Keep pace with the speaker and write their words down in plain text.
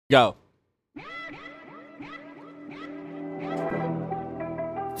Go.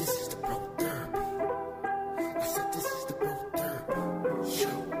 This is the bro therapy. I said this is the bro therapy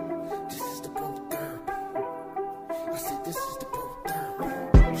show. This is the bro therapy. I said this is the bro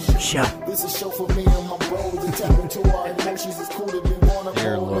therapy show. This is a show for me and my bros to tap into our emotions. It's cool to be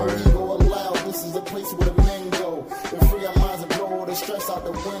vulnerable. No ego allowed. This is a place where the men go and free our minds and blow all the stress out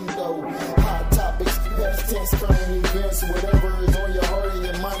the window. Hot topics, past tense, current events, whatever is on your heart and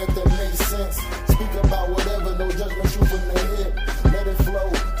your mind, if that makes sense. Speak about whatever, no judgment, shoot from the hip. Let it flow,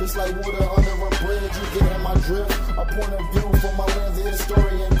 just like water under a bridge. You get in my drift, a point of view from my lens of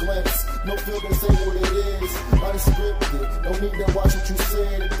history and glimpse. No filter, say what it is, unscripted. No need to watch what you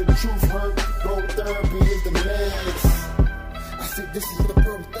said. If the truth hurt, bro therapy is the meds. I said this is the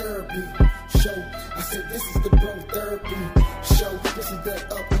bro therapy show. I said this is the bro therapy show. This is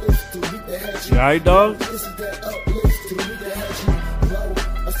that uplift to meet the head. You alright, dog? This is that uplift to meet the head. Low.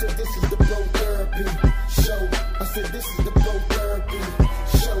 I said this is the bro therapy show. I said this is the bro therapy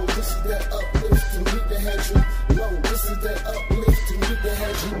show. This is that uplift to meet the head. Low. This is that uplift to meet the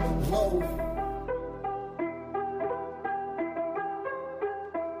head. Low.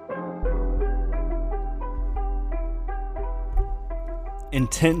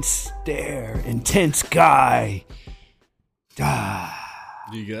 Intense stare, intense guy.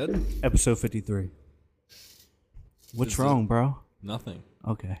 You good? Episode 53. What's wrong, bro? Nothing.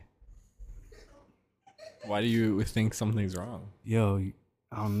 Okay. Why do you think something's wrong? Yo,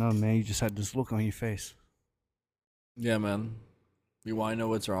 I don't know, man. You just had this look on your face. Yeah, man. You want to know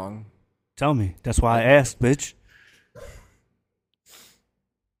what's wrong? Tell me. That's why I asked, bitch.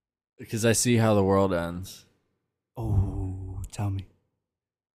 Because I see how the world ends. Oh, tell me.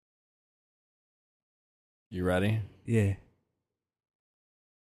 You ready? Yeah.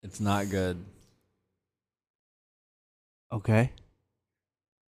 It's not good. Okay.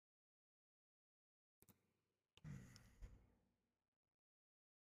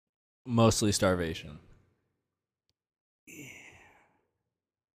 Mostly starvation.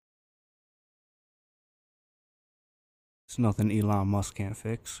 It's nothing Elon Musk can't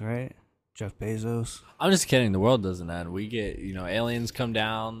fix, right? Jeff Bezos. I'm just kidding. The world doesn't end. We get, aliens come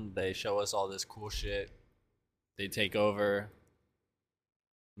down. They show us all this cool shit. They take over.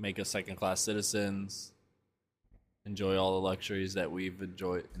 Make us second-class citizens. Enjoy all the luxuries that we've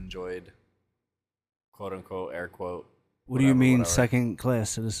enjoyed. Quote unquote, air quote. What do you mean, whatever. second-class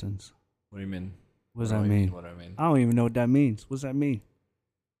citizens? What do you mean? What does that mean? What do I mean? I don't even know what that means. What does that mean?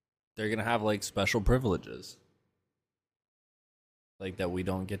 They're gonna have like special privileges, like that we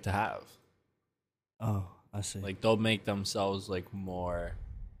don't get to have. Oh, I see. Like they'll make themselves like more.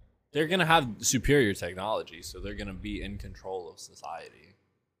 They're gonna have superior technology, so they're gonna be in control of society.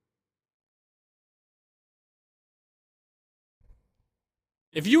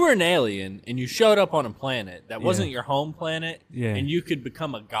 If you were an alien and you showed up on a planet that wasn't your home planet, and you could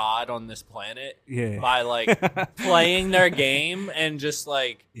become a god on this planet by like playing their game and just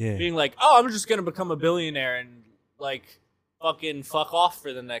like being like, oh, I'm just gonna become a billionaire and like fucking fuck off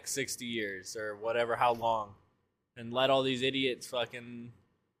for the next 60 years or whatever, how long, and let all these idiots fucking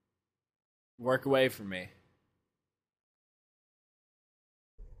work away from me.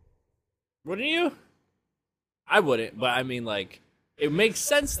 Wouldn't you? I wouldn't, but I mean, like, it makes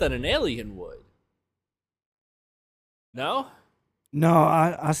sense that an alien would. No? No,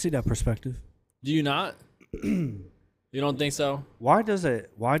 I see that perspective. Do you not? You don't think so? Why does an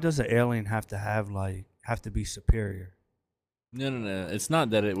alien have to be superior? No. It's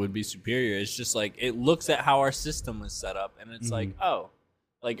not that it would be superior. It's just like it looks at how our system was set up, and it's like, oh,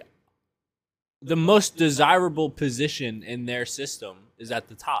 like the most desirable position in their system is at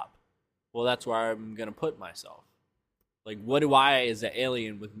the top. Well, that's where I'm gonna put myself. Like, what do I, as an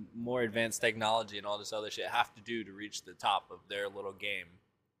alien with more advanced technology and all this other shit, have to do to reach the top of their little game?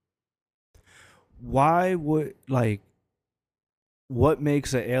 Why would, what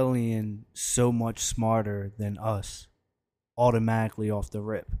makes an alien so much smarter than us automatically off the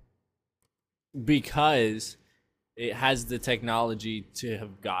rip? Because it has the technology to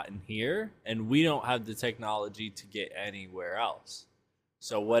have gotten here, and we don't have the technology to get anywhere else.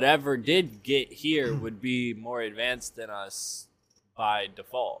 So whatever did get here would be more advanced than us by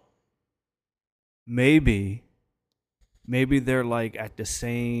default. Maybe they're like at the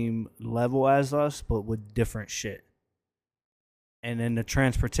same level as us, but with different shit. And in the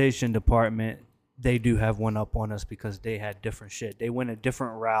transportation department, they do have one up on us because they had different shit. They went a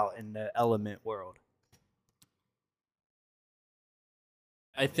different route in the element world.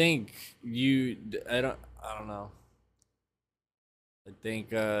 I think I don't know. I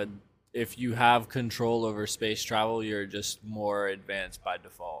think if you have control over space travel, you're just more advanced by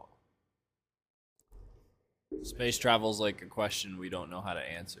default. Space travel's like a question we don't know how to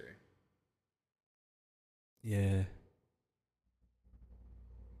answer. Yeah.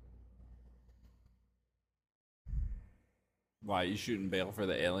 Why, you shouldn't bail for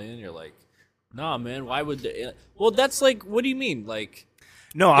the alien? You're like, nah, man, why would the alien... Well, that's like, what do you mean? Like,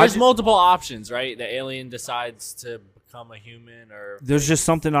 no, there's multiple options, right? The alien decides to become a human, or... There's just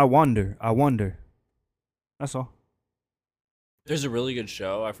something I wonder. That's all. There's a really good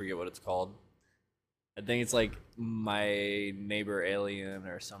show. I forget what it's called. I think it's like My Neighbor Alien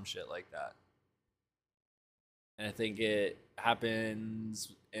or some shit like that. And I think it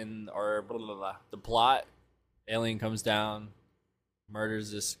happens in, or blah, blah, blah. The plot, alien comes down,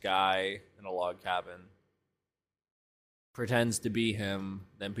 murders this guy in a log cabin, pretends to be him,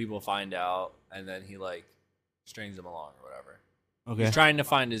 then people find out, and then he like strings him along or whatever. Okay. He's trying to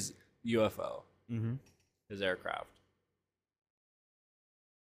find his UFO, Mm-hmm. his aircraft.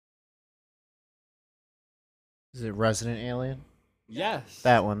 Is it Resident Alien? Yes.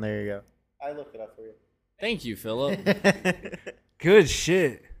 That one. There you go. I looked it up for you. Thank you, Philip. Good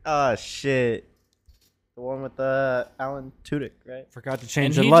shit. Oh shit. The one with Alan Tudyk, right? Forgot to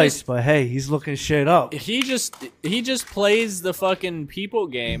change And the he lights, just- but hey, he's looking shit up. He just plays the fucking people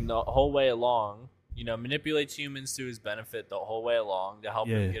game the whole way along. You know, manipulates humans to his benefit the whole way along to help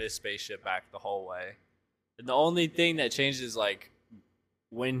him get his spaceship back the whole way. And the only thing that changes is like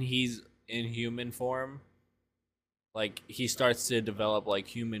when he's in human form, like he starts to develop like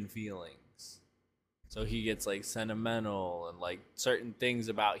human feelings. So he gets like sentimental and like certain things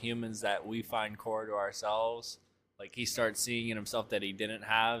about humans that we find core to ourselves. Like he starts seeing in himself that he didn't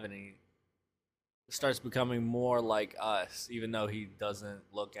have, and he starts becoming more like us, even though he doesn't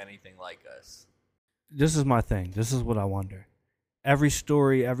look anything like us. This is my thing. This is what I wonder. Every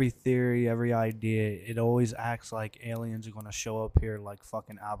story, every theory, every idea, it always acts like aliens are gonna show up here like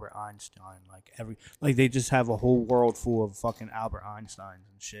fucking Albert Einstein. Like they just have a whole world full of fucking Albert Einsteins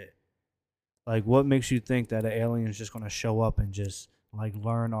and shit. Like, what makes you think that an alien is just gonna show up and just like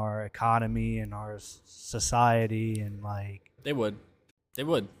learn our economy and our society and like? They would.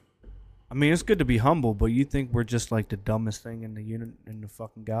 I mean, it's good to be humble, but you think we're just like the dumbest thing in the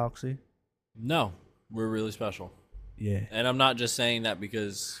fucking galaxy? No, we're really special. Yeah. And I'm not just saying that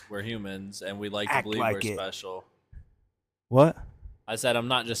because we're humans and we like to Act believe like we're it. special. What? I said I'm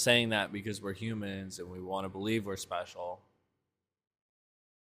not just saying that because we're humans and we want to believe we're special.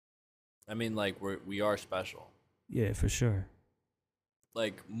 I mean, like, we are special. Yeah, for sure.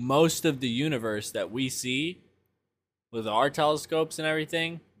 Like, most of the universe that we see with our telescopes and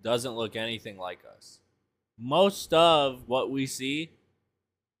everything doesn't look anything like us. Most of what we see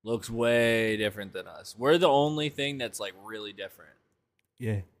looks way different than us. We're the only thing that's, like, really different.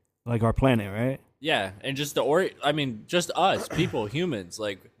 Yeah. Like our planet, right? Yeah, and just just us, people, humans.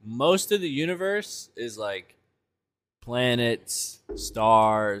 Like, most of the universe is, like, planets,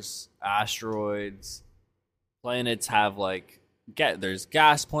 stars, asteroids. Planets have like there's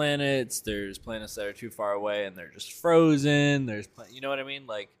gas planets, there's planets that are too far away and they're just frozen. There's you know what I mean?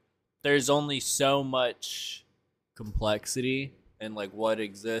 Like there's only so much complexity in like what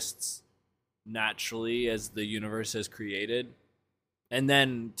exists naturally as the universe has created. And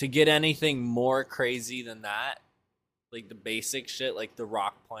then to get anything more crazy than that, like the basic shit, like the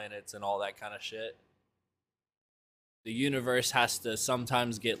rock planets and all that kind of shit, the universe has to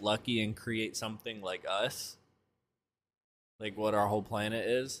sometimes get lucky and create something like us, like what our whole planet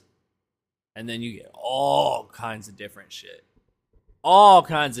is. And then you get all kinds of different shit. All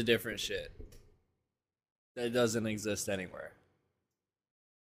kinds of different shit that doesn't exist anywhere.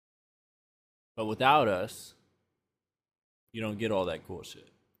 But without us, you don't get all that cool shit.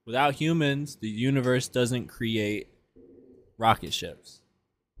 Without humans, the universe doesn't create rocket ships.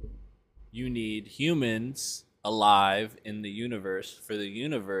 You need humans alive in the universe for the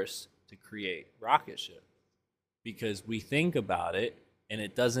universe to create rocket ships, because we think about it and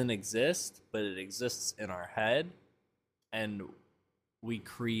it doesn't exist, but it exists in our head, and we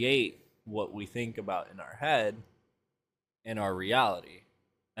create what we think about in our head in our reality,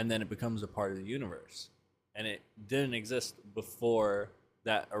 and then it becomes a part of the universe, and it didn't exist before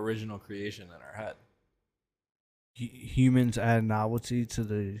that original creation in our head. Humans add novelty to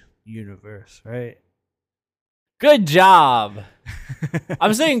the universe, right? Good job.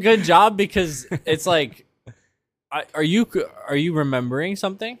 I'm saying good job because it's like, are you remembering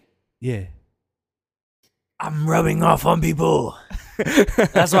something? Yeah. I'm rubbing off on people.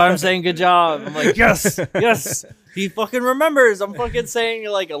 That's why I'm saying good job. I'm like, yes. He fucking remembers. I'm fucking saying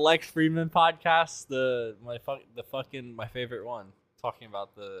like a Lex Friedman podcast, my favorite one, talking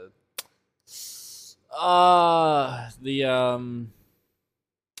about the The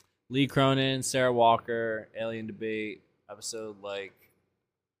Lee Cronin, Sarah Walker, Alien Debate episode, like,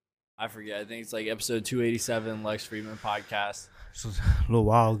 I forget. I think it's like episode 287, Lex Friedman podcast. So, a little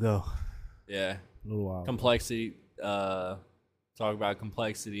while ago. Yeah. A little while. Complexity. Talk about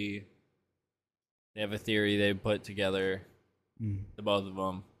complexity. They have a theory they put together. The both of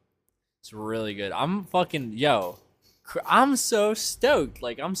them. It's really good. I'm so stoked.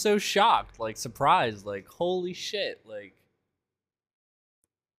 Like, I'm so shocked. Like, surprised. Like, holy shit. Like,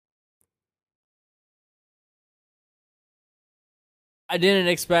 I didn't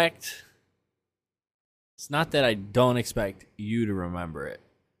expect. It's not that I don't expect you to remember it.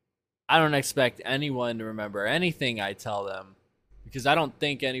 I don't expect anyone to remember anything I tell them because I don't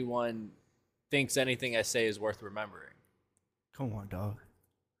think anyone thinks anything I say is worth remembering. Come on, dog.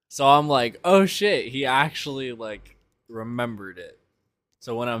 So I'm like, oh shit, he actually like remembered it.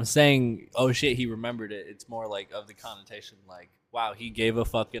 So when I'm saying, oh shit, he remembered it, it's more like of the connotation like, wow, he gave a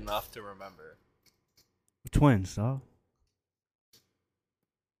fuck enough to remember. We're twins, dog.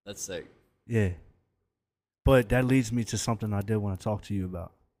 That's sick. Yeah. But that leads me to something I did want to talk to you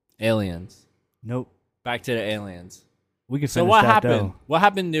about. Aliens. Nope. Back to the aliens. We can finish So what that happened? though. What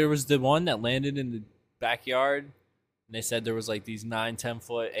happened? There was the one that landed in the backyard, and they said there was like these 9-10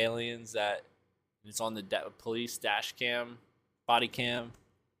 foot aliens that it's on the police dash cam, body cam.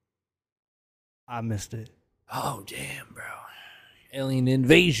 I missed it. Oh damn, bro! Alien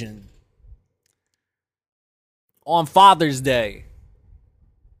invasion on Father's Day.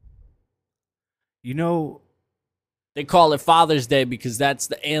 You know, they call it Father's Day because that's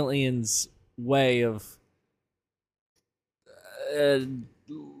the aliens' way of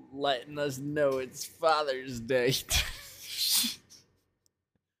letting us know it's Father's Day.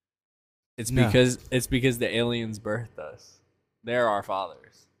 It's because the aliens birthed us. They're our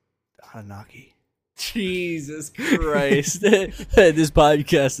fathers. The Anunnaki. Jesus Christ. This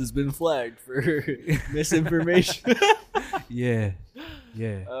podcast has been flagged for misinformation. Yeah.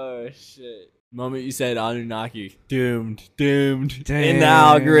 Oh shit. The moment you said Anunnaki, doomed. In the Damn.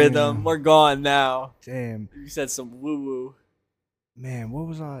 algorithm. We're gone now. Damn. You said some woo-woo. Man, what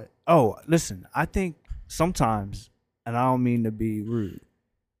was I? Oh, listen, I think sometimes, and I don't mean to be rude,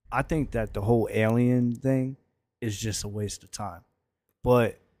 I think that the whole alien thing is just a waste of time.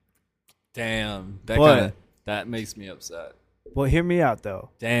 But damn, that makes me upset. But hear me out though.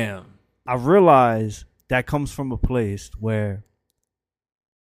 Damn. I realize that comes from a place where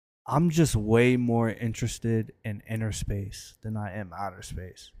I'm just way more interested in inner space than I am outer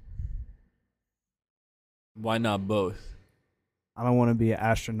space. Why not both? I don't want to be an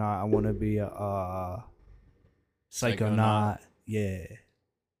astronaut. I want to be a psychonaut. Yeah.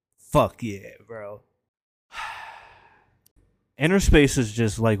 Fuck yeah, bro. Inner space is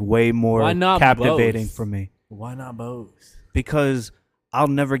just like way more captivating for me. Why not both? Because I'll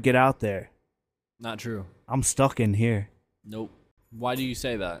never get out there. Not true. I'm stuck in here. Nope. Why do you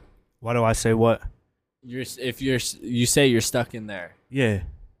say that? Why do I say what? You say you're stuck in there. Yeah.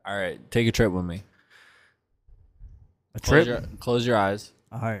 All right, take a trip with me. A trip? Close your eyes.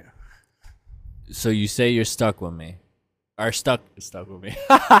 All right. So you say you're stuck with me. Or stuck with me.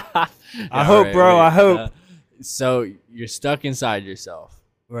 I hope, bro. I hope. So you're stuck inside yourself.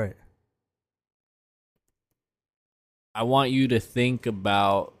 Right. I want you to think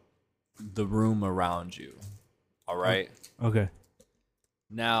about the room around you. All right? Okay.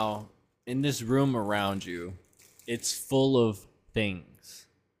 Now, in this room around you, it's full of things.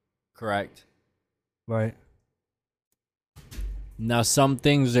 Correct? Right. Now, some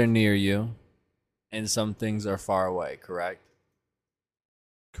things are near you, and some things are far away, correct?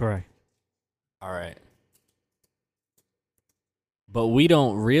 Correct. All right. But we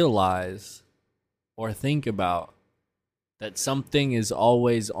don't realize or think about that something is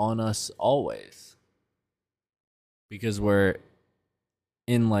always on us always. Because we're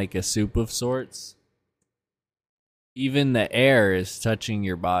in like a soup of sorts. Even the air is touching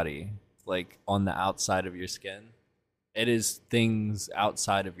your body, like on the outside of your skin. It is things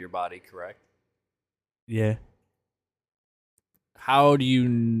outside of your body, correct? Yeah. How do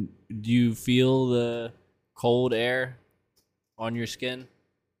you feel the cold air on your skin?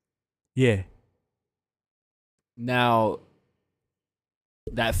 Yeah. Now,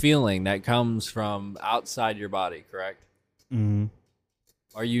 that feeling that comes from outside your body, correct? Mm-hmm.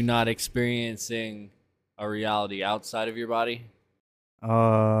 Are you not experiencing a reality outside of your body?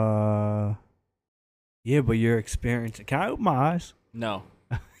 Yeah, but you're experiencing. Can I open my eyes? No.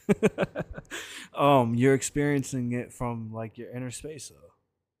 You're experiencing it from like your inner space though.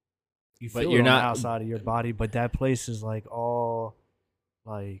 You feel But it you're on not the outside of your body, but that place is like all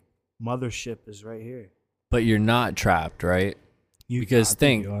like mothership is right here. But you're not trapped, right? Because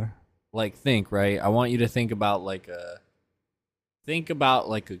think, right? I want you to think about like a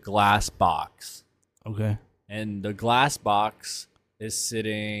glass box. Okay. And the glass box is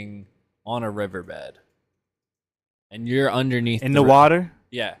sitting on a riverbed. And you're underneath in the water?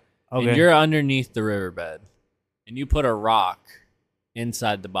 Yeah. Okay. And you're underneath the riverbed. And you put a rock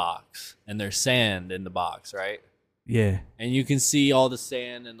inside the box. And there's sand in the box, right? Yeah. And you can see all the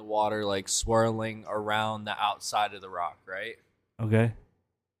sand and the water like swirling around the outside of the rock, right? Okay.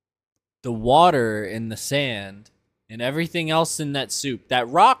 The water and the sand and everything else in that soup, that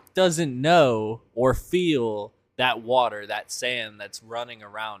rock doesn't know or feel that water, that sand that's running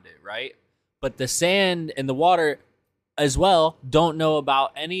around it, right? But the sand and the water as well don't know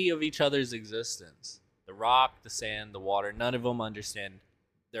about any of each other's existence. The rock, the sand, the water, none of them understand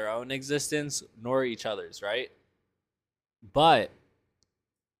their own existence nor each other's, right? But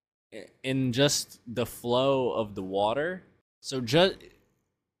in just the flow of the water, so just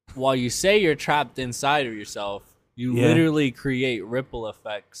while you say you're trapped inside of yourself, you literally create ripple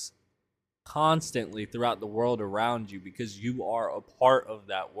effects constantly throughout the world around you because you are a part of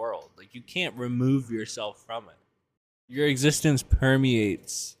that world. Like, you can't remove yourself from it. Your existence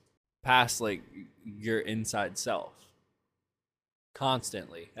permeates past, like, your inside self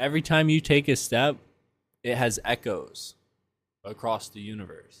constantly. Every time you take a step, it has echoes across the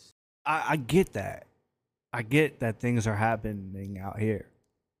universe. I get that. I get that things are happening out here.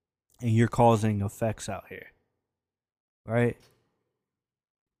 And you're causing effects out here. Right?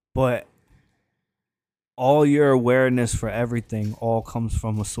 But all your awareness for everything all comes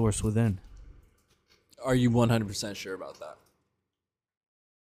from a source within. Are you 100% sure about that?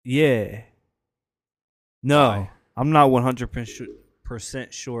 Yeah. No, Why? I'm not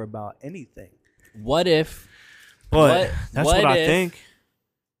 100% sure about anything. What if... But that's what I think.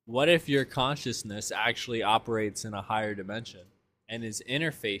 What if your consciousness actually operates in a higher dimension and is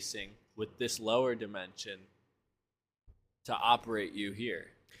interfacing with this lower dimension to operate you here?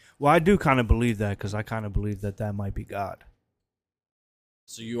 Well, I do kind of believe that because I kind of believe that that might be God.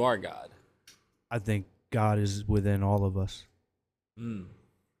 So you are God. I think God is within all of us.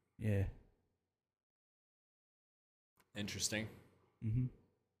 Yeah. Interesting. Mm-hmm.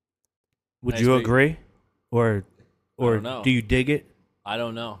 Would Nice you way- agree? Or don't know. do you dig it? I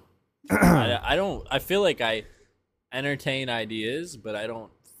don't know. I don't. I feel like I entertain ideas, but I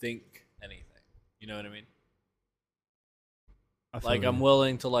don't think anything. You know what I mean? Like, I'm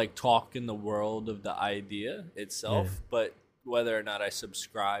willing to like talk in the world of the idea itself, but whether or not I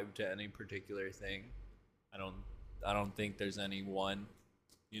subscribe to any particular thing, I don't think there's any one.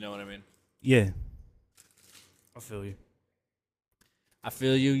 You know what I mean? Yeah. I feel you. I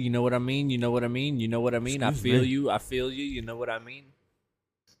feel you. You know what I mean? You know what I mean? You know what I mean? I Excuse feel me. you. I feel you. You know what I mean?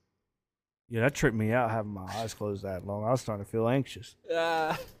 Yeah, that tripped me out having my eyes closed that long. I was starting to feel anxious.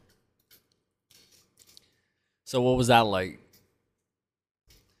 So what was that like,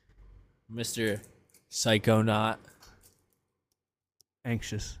 Mr. Psychonaut?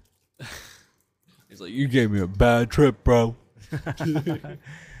 Anxious. He's like, you gave me a bad trip, bro.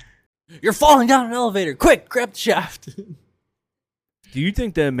 You're falling down an elevator. Quick, grab the shaft. Do you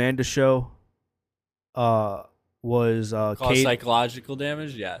think the Amanda show was Cause psychological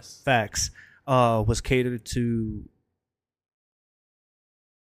damage? Yes. facts was catered to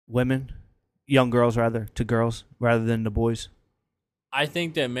women, young girls rather, to girls rather than the boys? I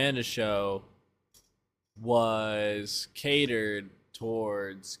think the Amanda show was catered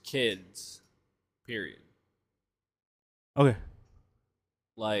towards kids, period. Okay.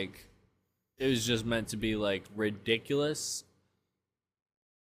 Like, it was just meant to be, like, ridiculous.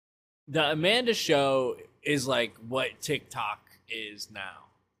 The Amanda show is, like, what TikTok is now.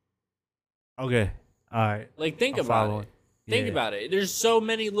 Okay. All right. Like, think I'm about following. it. Think Yeah. about it. There's so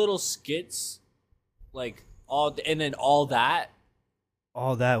many little skits, like, and then all that.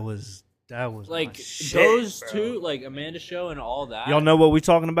 Oh, that was Like, my shit, those bro. two, like, Amanda show and all that. Y'all know what we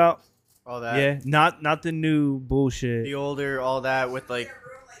talking about? All that. Yeah. Not the new bullshit. The older, all that with like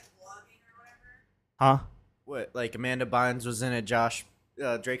Huh? what? Like Amanda Bynes was in it. Josh,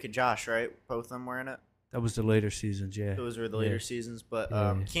 Drake and Josh, right? Both of them were in it. That was the later seasons, yeah. Those were the Yeah. later seasons, but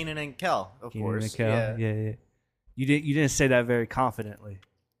Yeah. Keenan and Kel, of Keenan course. and Kel. Yeah. You didn't say that very confidently.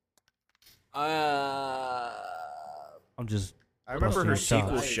 I'm just I remember her Busting your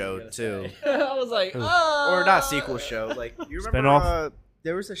sequel chops. show too, I was like, Who? or not sequel show. Like you remember? Spinoff?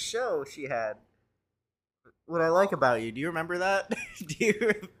 There was a show she had. What I Like About You. Do you remember that? Do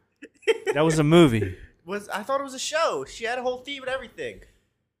you? that was a movie. I thought it was a show. She had a whole theme and everything.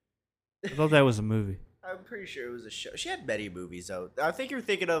 I thought that was a movie. I'm pretty sure it was a show. She had many movies though. I think you're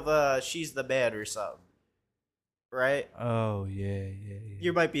thinking of She's the Man or something, right? Oh yeah.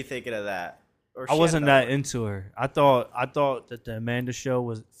 You might be thinking of that. Or I she wasn't had that into her. I thought that the Amanda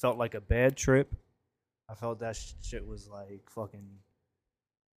show felt like a bad trip. I felt that shit was like fucking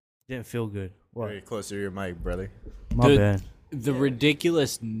didn't feel good. What? Very close to your mic, brother. My bad. The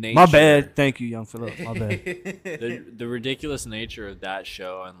ridiculous nature. My bad. Thank you, young Philip. My bad. The ridiculous nature of that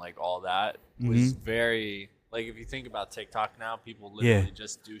show and like all that was very like if you think about TikTok now, people literally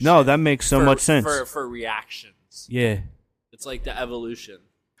just do. No, shit that makes so much sense for reactions. Yeah, it's like the evolution.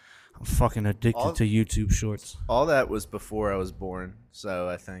 I'm fucking addicted to YouTube Shorts. All that was before I was born, so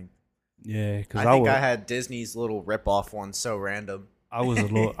I think. Yeah, because I think I had Disney's little rip-off one so random. I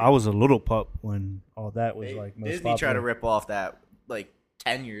was a little pup when all that was like most Disney popular. tried to rip off that like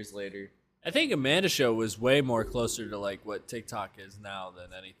 10 years later. I think Amanda Show was way more closer to like what TikTok is now than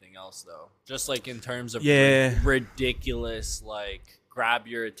anything else, though. Just like in terms of ridiculous, like grab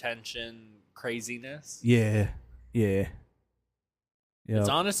your attention craziness. Yeah. It's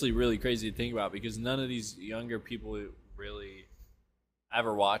honestly really crazy to think about because none of these younger people really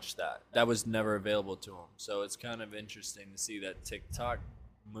ever watched that. That was never available to them. So it's kind of interesting to see that TikTok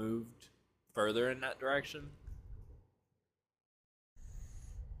moved further in that direction.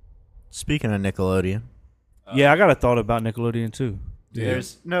 Speaking of Nickelodeon. Yeah, I got a thought about Nickelodeon too.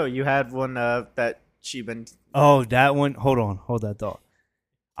 You had one that she been. Oh, that one. Hold that thought.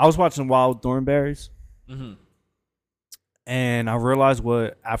 I was watching Wild Thornberrys. Mm-hmm. And I realized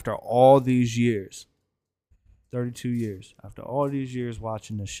after all these years, 32 years, after all these years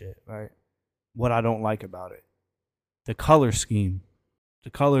watching this shit, right? What I don't like about it. The color scheme. The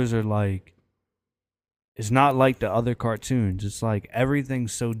colors are like, it's not like the other cartoons. It's like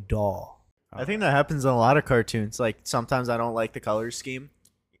everything's so dull. I think that happens in a lot of cartoons. Like sometimes I don't like the color scheme.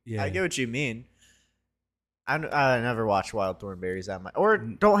 Yeah. I get what you mean. I never watched Wild Thornberrys that much. Or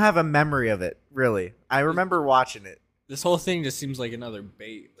don't have a memory of it, really. I remember watching it. This whole thing just seems like another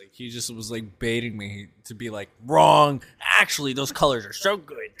bait. Like he just was like baiting me to be like, wrong. Actually, those colors are so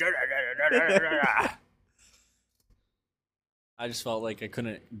good. I just felt like I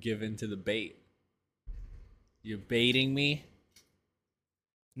couldn't give in to the bait. You're baiting me?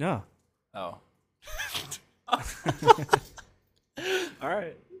 No. Oh. All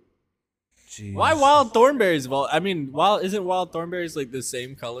right. Jeez. Why Wild Thornberries? Well, I mean, isn't Wild Thornberries like the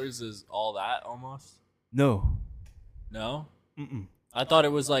same colors as all that almost? No. No? Mm-mm. I thought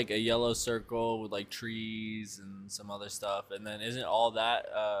it was like a yellow circle with like trees and some other stuff. And then isn't all that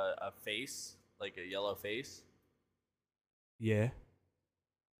a face? Like a yellow face? Yeah.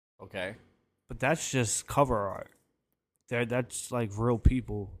 Okay. But that's just cover art. That's like real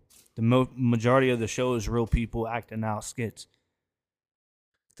people. The majority of the show is real people acting out skits.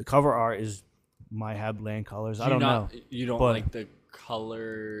 The cover art might have bland colors. I don't know. You don't But like the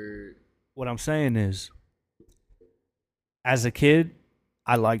color. what I'm saying is, as a kid,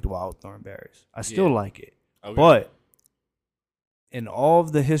 I liked Wild Thornberries. I still like it. Okay. But in all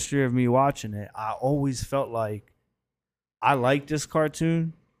of the history of me watching it, I always felt like I like this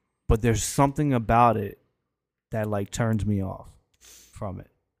cartoon, but there's something about it that like turns me off from it.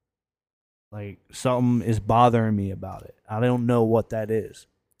 Like something is bothering me about it. I don't know what that is.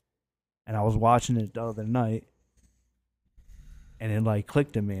 And I was watching it the other night, and it like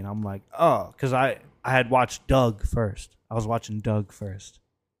clicked in me, and I'm like, oh, because I had watched Doug first. I was watching Doug first,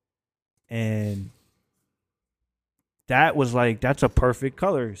 and that was like, that's a perfect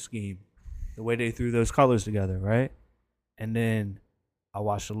color scheme, the way they threw those colors together, right? And then I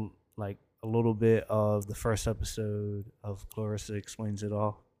watched a little bit of the first episode of Clarissa Explains It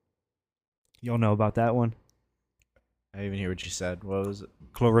All. You all know about that one? I didn't even hear what you said. What was it?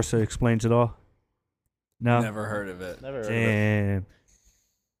 Clarissa Explains It All? No? Never heard of it. Never heard of it.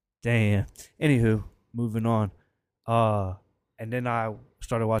 Damn. Anywho, moving on. And then I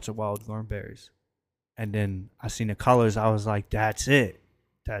started watching Wild Thornberries. And then I seen the colors. I was like, that's it.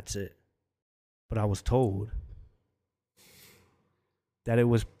 That's it. But I was told that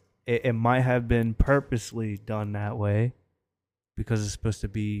it might have been purposely done that way because it's supposed to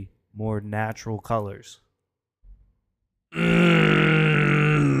be more natural colors.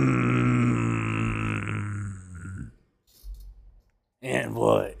 And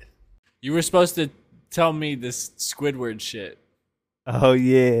what? You were supposed to tell me this Squidward shit. Oh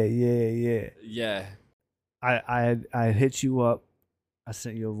yeah. Yeah. I hit you up. I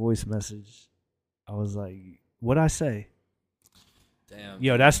sent you a voice message. I was like, what'd I say? Damn.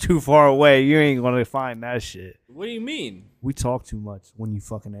 Yo, that's too far away. You ain't gonna find that shit. What do you mean? We talk too much when you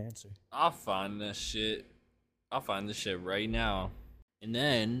fucking answer. I'll find this shit. I'll find this shit right now. And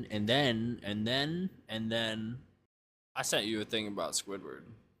then I sent you a thing about Squidward.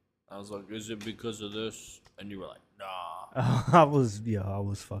 I was like, is it because of this? And you were like, nah. I was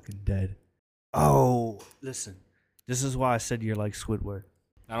fucking dead. Oh, listen. This is why I said you're like Squidward.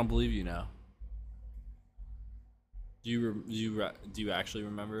 I don't believe you now. Do you actually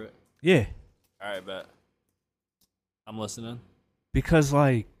remember it? Yeah. All right, bet. I'm listening. Because,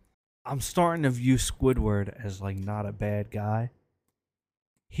 like, I'm starting to view Squidward as, like, not a bad guy.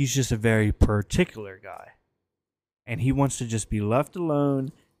 He's just a very particular guy. And he wants to just be left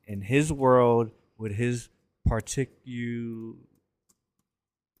alone in his world with his particular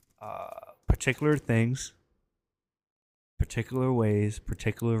things, particular ways,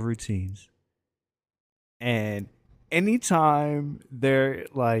 particular routines. And anytime they're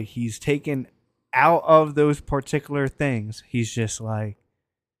like he's taken out of those particular things, he's just like,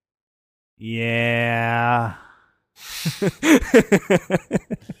 yeah.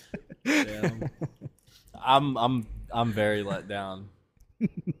 Damn. I'm very let down.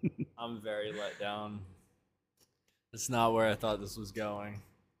 I'm very let down. It's not where I thought this was going.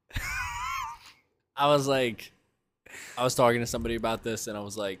 I was talking to somebody about this, and I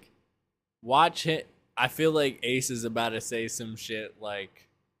was like, watch it. I feel like Ace is about to say some shit like,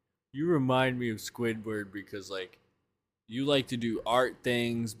 you remind me of Squidward because, like, you like to do art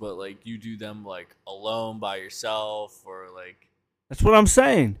things, but, like, you do them, like, alone by yourself or, like... That's what I'm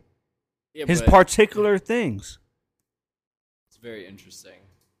saying. Yeah, his particular things. It's very interesting.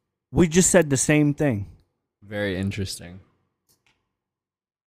 We just said the same thing. Very interesting.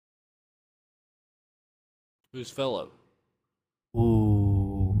 Who's Philip?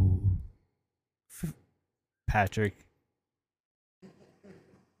 Ooh. Patrick.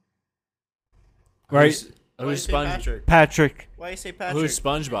 Right? Who's SpongeBob? Patrick. Why you say Patrick? Who's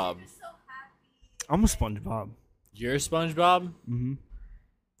SpongeBob? I'm a SpongeBob. You're SpongeBob? Mm-hmm.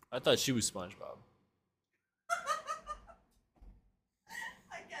 I thought she was SpongeBob.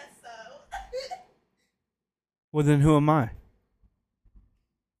 I guess so. Well, then who am I?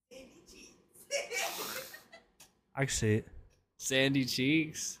 Baby cheeks. I can see it. Sandy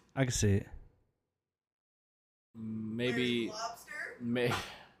Cheeks? I can see it. Maybe. Lobster.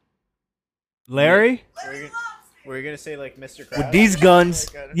 Larry? Larry Lobster. Were you gonna say like Mr. Krabs? With these guns.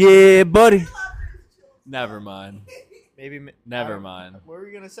 Yeah, buddy. Never mind. Maybe. Never mind. What were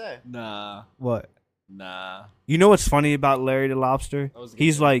you gonna say? Nah. What? Nah. You know what's funny about Larry the Lobster?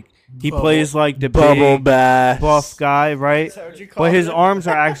 He's say. like, he plays like the Bubble big, bass. buff guy, right? Is that what you call But his it? arms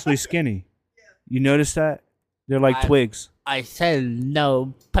are actually skinny. You notice that? They're like twigs. I said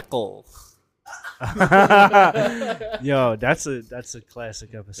no pickle. Yo, that's a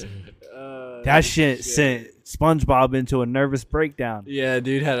classic episode. That shit sent SpongeBob into a nervous breakdown. Yeah,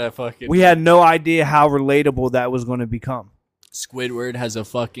 dude had a fucking... We had no idea how relatable that was going to become. Squidward has a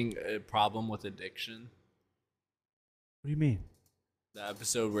fucking problem with addiction. What do you mean? The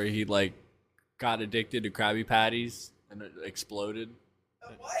episode where he, like, got addicted to Krabby Patties and it exploded.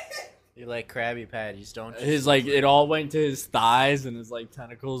 What? You like Krabby Patties, don't you? His, like, it all went to his thighs and his, like,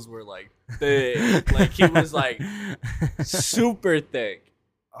 tentacles were, like, thick. Like, he was, like, super thick.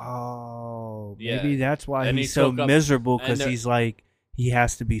 Oh, Yeah. maybe that's why And he he's so took up- miserable, and because he's like, he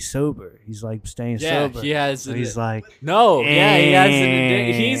has to be sober. He's like staying Yeah, sober. he has... So he's like, No, yeah, he has an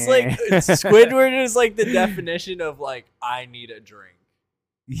addiction. He's like... Squidward is, like, the definition of, like, I need a drink.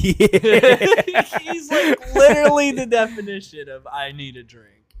 yeah. He's, like, literally the definition of I need a drink.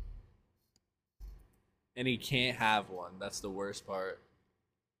 And he can't have one. That's the worst part.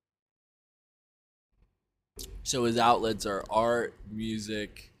 So his outlets are art,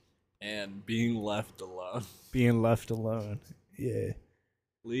 music, and being left alone. Being left alone. Yeah.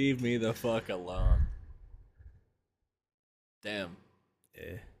 Leave me the fuck alone. Damn.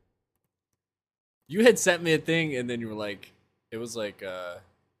 Yeah. You had sent me a thing and then you were like, it was like,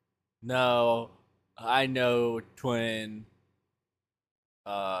 no, I know twin,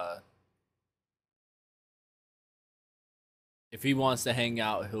 if he wants to hang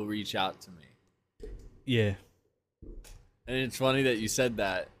out, he'll reach out to me. Yeah. And it's funny that you said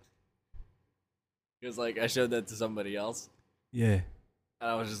that. Because, like, I showed that to somebody else. Yeah. And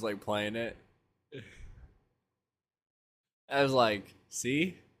I was just, like, playing it. I was like,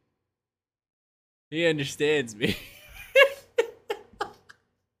 see? He understands me.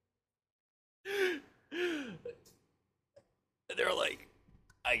 And they were like,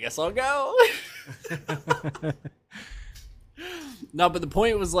 I guess I'll go. No, but the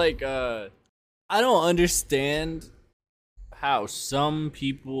point was like, I don't understand how some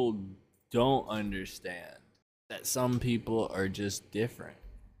people don't understand that some people are just different.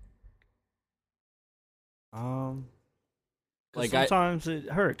 Like sometimes it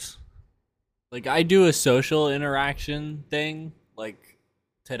hurts. Like I do a social interaction thing like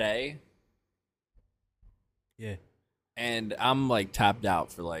today. Yeah. And I'm like tapped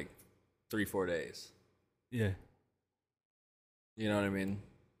out for like 3-4 days. Yeah. You know what I mean?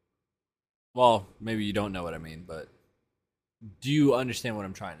 Well, maybe you don't know what I mean, but do you understand what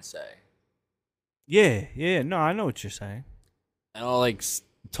I'm trying to say? Yeah. No, I know what you're saying. And I'll like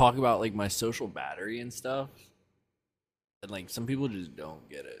talk about like my social battery and stuff. And like some people just don't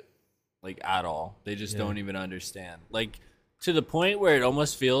get it. Like at all. They just don't even understand. Like to the point where it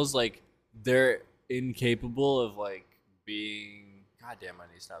almost feels like they're incapable of like being, goddamn, I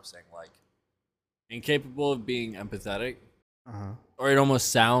need to stop saying like, incapable of being empathetic. Or it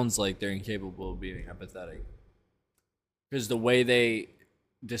almost sounds like they're incapable of being empathetic. Because the way they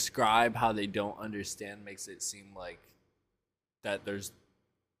describe how they don't understand makes it seem like that there's,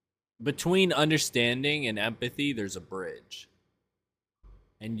 between understanding and empathy, there's a bridge.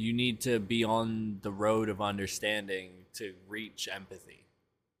 And you need to be on the road of understanding to reach empathy.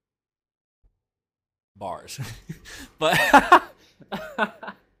 Bars. But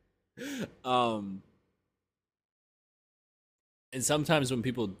and sometimes when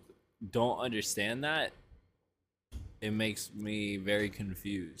people don't understand that, it makes me very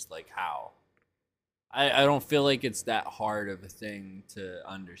confused. Like how? I don't feel like it's that hard of a thing to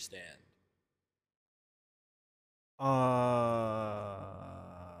understand.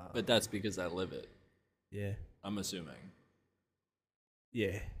 But that's because I live it. Yeah. I'm assuming.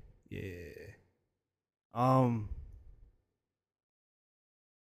 Yeah. I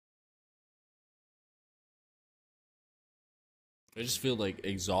just feel like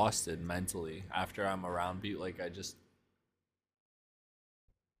exhausted mentally after I'm around people. Like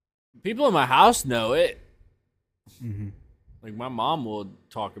people in my house know it. Mm-hmm. Like my mom will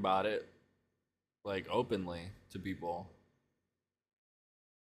talk about it like openly to people.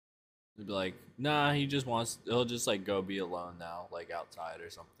 They'd be like, nah, he'll just like go be alone now, like outside or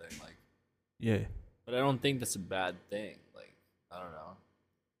something. Like, yeah. But I don't think that's a bad thing. Like, I don't know.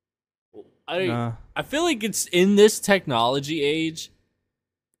 I feel like it's in this technology age,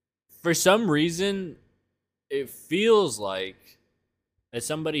 for some reason, it feels like, as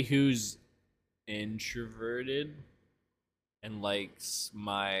somebody who's introverted and likes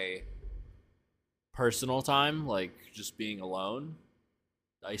my personal time, like just being alone,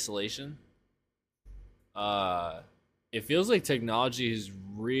 isolation, it feels like technology has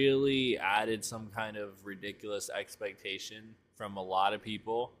really added some kind of ridiculous expectation from a lot of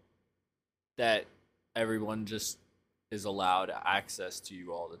people that everyone just is allowed access to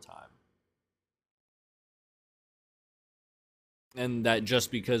you all the time. And that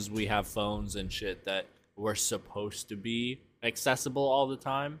just because we have phones and shit that we're supposed to be accessible all the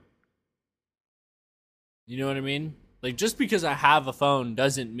time. You know what I mean? Like, just because I have a phone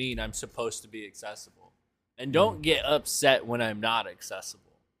doesn't mean I'm supposed to be accessible. And don't get upset when I'm not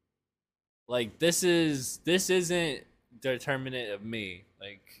accessible. Like, this isn't determinate of me.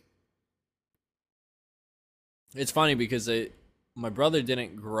 Like, it's funny because my brother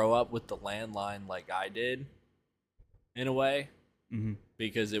didn't grow up with the landline like I did, in a way,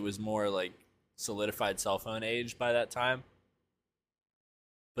 because it was more like solidified cell phone age by that time.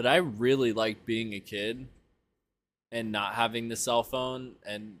 But I really liked being a kid and not having the cell phone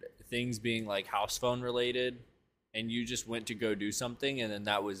and things being like house phone related, and you just went to go do something and then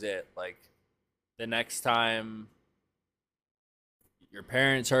that was it. Like the next time your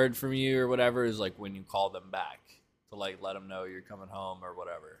parents heard from you or whatever is like when you call them back to like let them know you're coming home or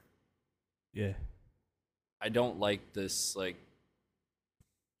whatever. Yeah. I don't like this, like,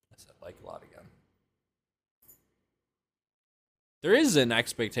 I said like a lot again. There is an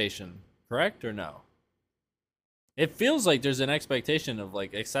expectation, correct or no? It feels like there's an expectation of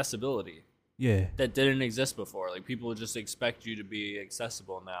like accessibility. Yeah. That didn't exist before. Like people just expect you to be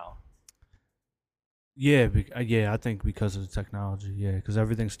accessible now. Yeah, I think because of the technology, yeah, because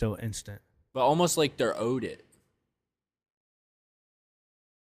everything's still instant. But almost like they're owed it.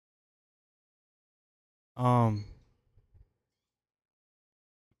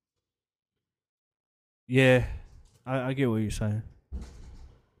 Yeah, I get what you're saying.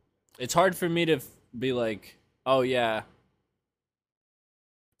 It's hard for me to be like, oh yeah,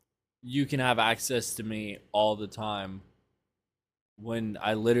 you can have access to me all the time when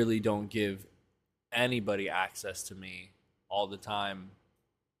I literally don't give anybody access to me all the time,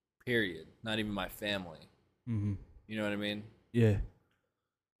 period. Not even my family. Mm-hmm. You know what I mean? Yeah.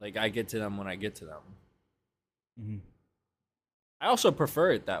 Like, I get to them when I get to them. Mm-hmm. I also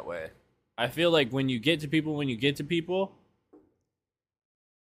prefer it that way. I feel like when you get to people,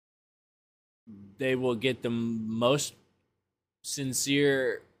 they will get the most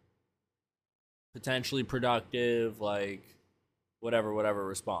sincere, potentially productive, like whatever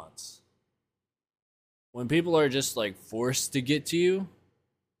response. When people are just like forced to get to you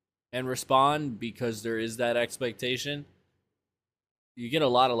and respond because there is that expectation, you get a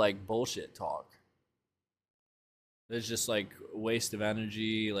lot of like bullshit talk. There's just like waste of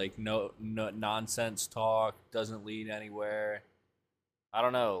energy, like no nonsense talk, doesn't lead anywhere. I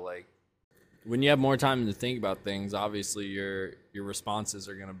don't know, like when you have more time to think about things, obviously your responses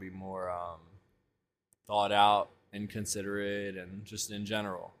are going to be more thought out and considerate and just in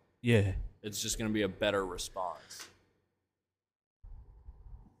general. Yeah. It's just going to be a better response.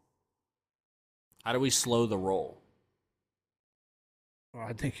 How do we slow the roll? Well,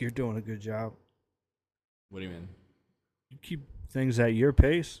 I think you're doing a good job. What do you mean? You keep things at your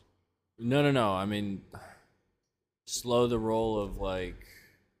pace. No. I mean, slow the roll of like,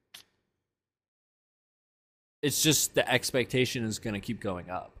 it's just the expectation is going to keep going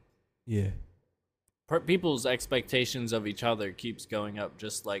up. Yeah. People's expectations of each other keeps going up,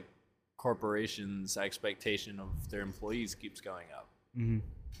 just like corporations' expectation of their employees keeps going up. Mm-hmm.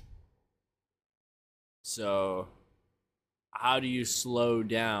 So, how do you slow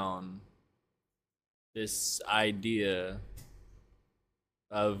down this idea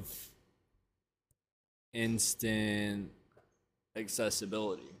of instant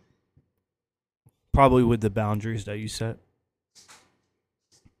accessibility? Probably with the boundaries that you set.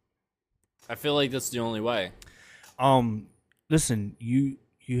 I feel like that's the only way. Listen, you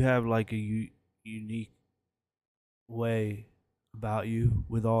have like a unique way about you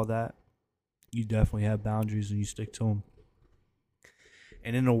with all that. You definitely have boundaries and you stick to them.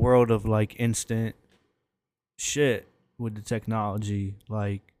 And in a world of like instant shit with the technology,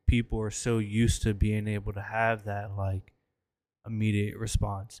 like people are so used to being able to have that like immediate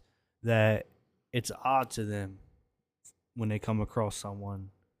response that it's odd to them when they come across someone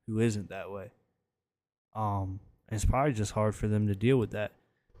who isn't that way. It's probably just hard for them to deal with that.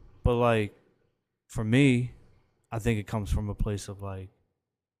 But like for me, I think it comes from a place of like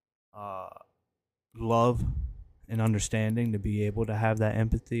love and understanding, to be able to have that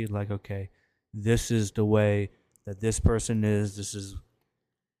empathy. Like, okay, this is the way that this person is. This is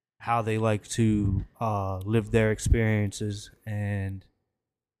how they like to live their experiences, and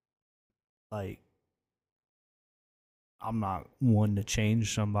like I'm not one to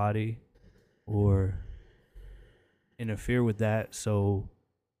change somebody or interfere with that, so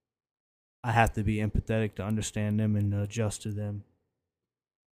I have to be empathetic to understand them and adjust to them.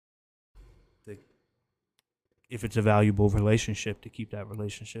 If it's a valuable relationship, to keep that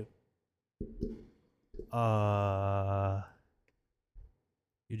relationship.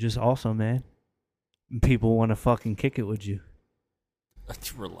 You're just awesome, man. People want to fucking kick it with you.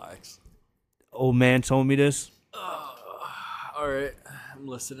 Let's relax. Old man told me this. All right, I'm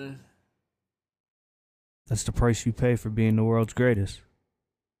listening. That's the price you pay for being the world's greatest.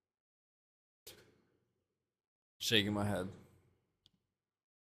 Shaking my head.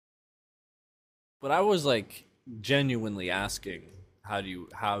 But I was like genuinely asking, how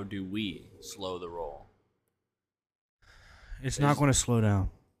do we slow the roll? It's not going to slow down.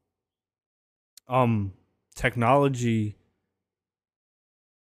 Technology.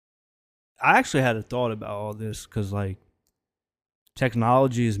 I actually had a thought about all this because like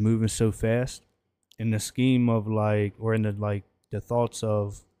technology is moving so fast in the scheme of like, or in the thoughts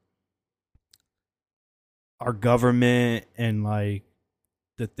of our government and like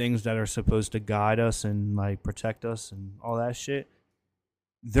the things that are supposed to guide us and like protect us and all that shit.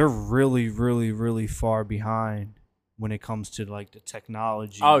 They're really, really, really far behind when it comes to like the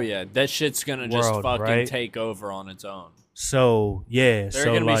technology. Oh yeah, that shit's gonna just fucking right? take over on its own. So yeah, they're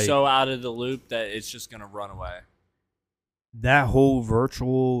gonna be so out of the loop that it's just gonna run away. That whole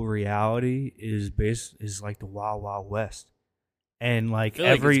virtual reality is like the Wild Wild West, and like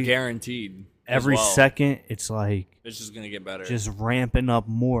I feel like it's guaranteed. Every second, it's like it's just gonna get better. Just ramping up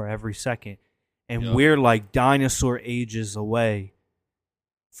more every second, and we're like dinosaur ages away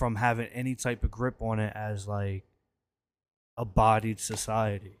from having any type of grip on it as like a bodied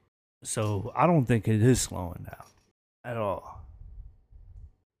society. So I don't think it is slowing down at all.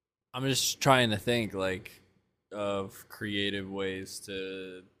 I'm just trying to think like of creative ways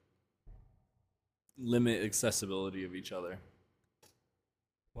to limit accessibility of each other.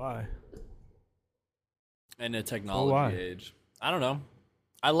 Why? In a technology age. I don't know.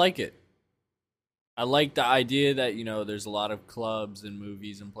 I like it. I like the idea that, you know, there's a lot of clubs and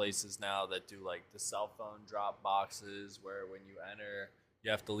movies and places now that do like the cell phone drop boxes where when you enter, you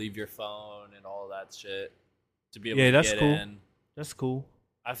have to leave your phone and all that shit to be able to that's get cool. in. That's cool.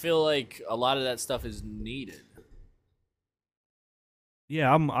 I feel like a lot of that stuff is needed.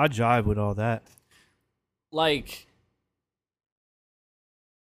 Yeah, I jive with all that. Like,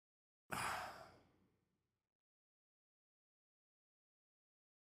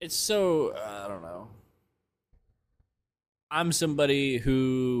 it's so, I don't know. I'm somebody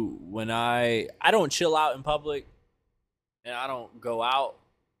who, when I don't chill out in public and I don't go out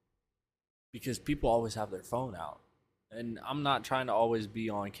because people always have their phone out. And I'm not trying to always be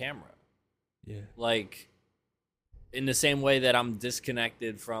on camera. Yeah. Like, in the same way that I'm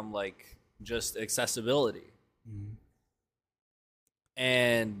disconnected from, like, just accessibility. Mm-hmm.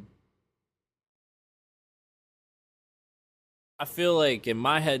 And I feel like in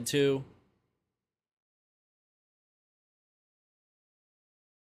my head, too,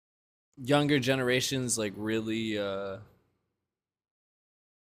 younger generations, like, really,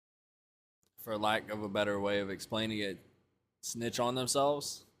 for lack of a better way of explaining it, snitch on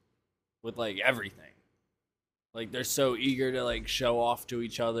themselves with, like, everything. Like, they're so eager to, like, show off to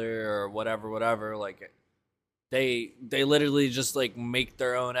each other or whatever. Like, they literally just, like, make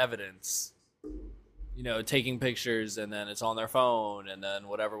their own evidence. You know, taking pictures, and then it's on their phone, and then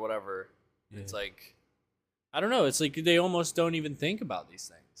whatever. Yeah. It's like, I don't know. It's like they almost don't even think about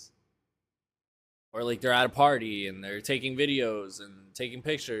these things. Or, like, they're at a party, and they're taking videos and taking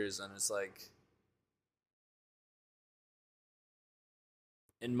pictures, and it's like,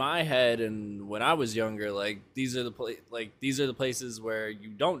 in my head, and when I was younger, like, these are the places where you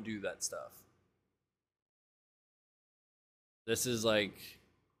don't do that stuff. This is like,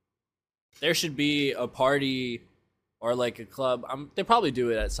 there should be a party or like a club. They probably do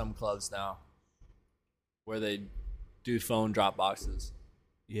it at some clubs now, where they do phone drop boxes.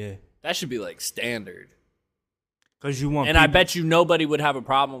 Yeah, that should be like standard. Because you want, and I bet you nobody would have a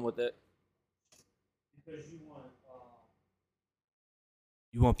problem with it. Because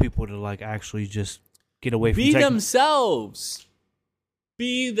you want people to like actually just get away from themselves.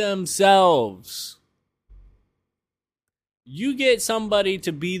 Be themselves. You get somebody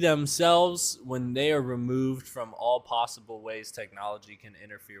to be themselves when they are removed from all possible ways technology can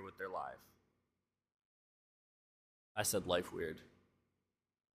interfere with their life. I said life weird.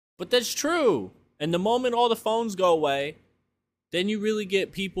 But that's true. And the moment all the phones go away, then you really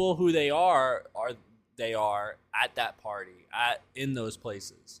get people who they are at that party, in those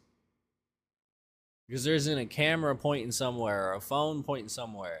places. Because there isn't a camera pointing somewhere or a phone pointing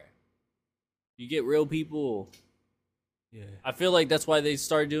somewhere. You get real people. Yeah. I feel like that's why they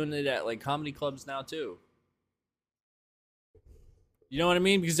start doing it at like comedy clubs now too. You know what I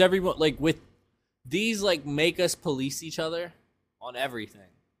mean? Because everyone, like, with these, like, make us police each other on everything.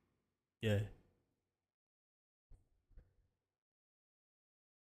 Yeah.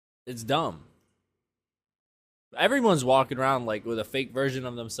 It's dumb. Everyone's walking around like with a fake version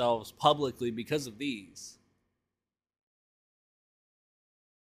of themselves publicly because of these.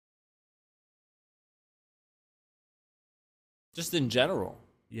 Just in general.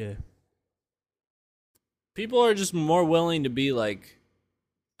 Yeah. People are just more willing to be like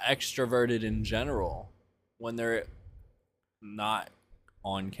extroverted in general when they're not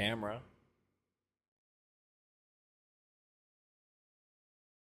on camera.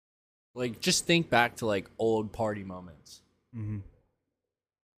 Like, just think back to like old party moments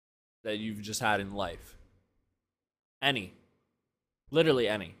that you've just had in life. Literally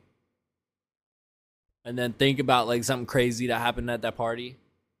any. And then think about like something crazy that happened at that party.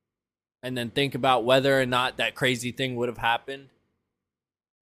 And then think about whether or not that crazy thing would have happened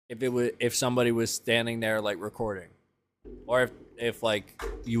if somebody was standing there like recording, or if like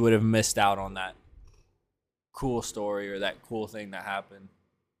you would have missed out on that cool story or that cool thing that happened,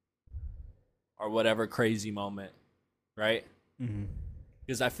 or whatever crazy moment, right?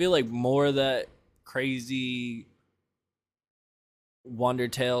 Because I feel like more of that crazy Wonder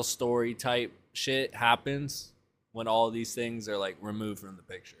Tale story type shit happens when all these things are like removed from the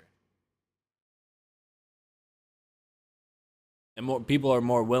picture. And more people are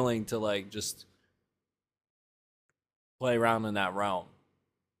more willing to like just play around in that realm.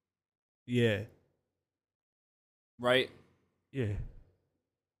 Yeah. Right? Yeah.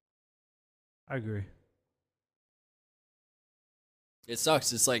 I agree. It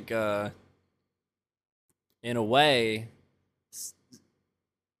sucks. It's like in a way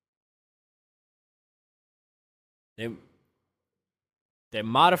they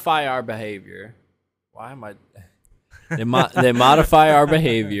modify our behavior. Why am I they modify our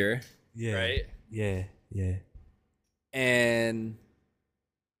behavior, yeah, right? Yeah, yeah. And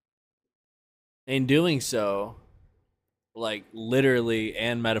in doing so, like literally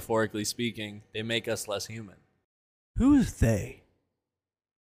and metaphorically speaking, they make us less human. Who is they?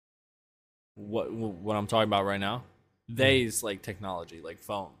 What I'm talking about right now? They's like technology, like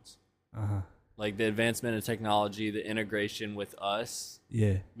phones. Uh-huh. Like the advancement of technology, the integration with us.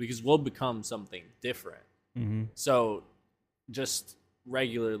 Yeah. Because we'll become something different. Mm-hmm. So just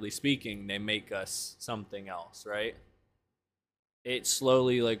regularly speaking, they make us something else, right? It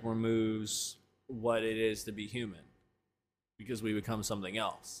slowly like removes what it is to be human because we become something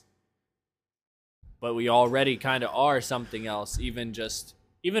else. But we already kind of are something else, even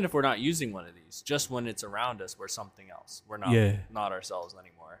if we're not using one of these. Just when it's around us, we're something else. We're not ourselves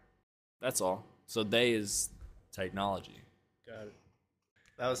anymore. That's all. So they is technology. Got it.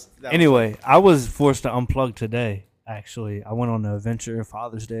 That Anyway, I was forced to unplug today. Actually, I went on an adventure,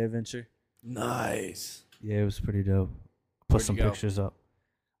 Father's Day adventure. Nice. Yeah, it was pretty dope. Put some pictures up.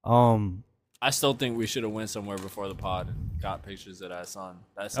 I still think we should have went somewhere before the pod and got pictures of that sun.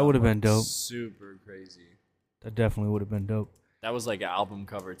 That would have been dope. Super crazy. That definitely would have been dope. That was like an album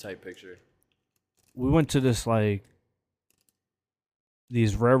cover type picture. We went to this like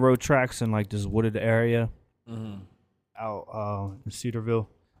these railroad tracks in like this wooded area out in Cedarville,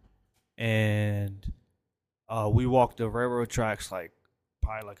 and we walked the railroad tracks like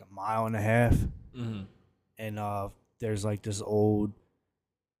probably like a mile and a half, and there's like this old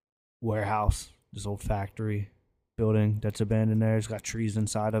warehouse, this old factory building that's abandoned there. It's got trees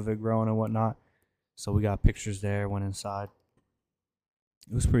inside of it growing and whatnot. So we got pictures there, went inside.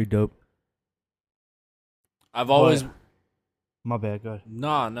 It was pretty dope. I've always... My bad, go ahead.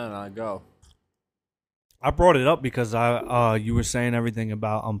 No, go. I brought it up because you were saying everything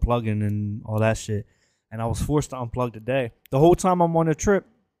about unplugging and all that shit, and I was forced to unplug today. The whole time I'm on the trip,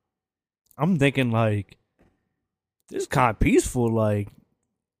 I'm thinking like, this is kind of peaceful. Like,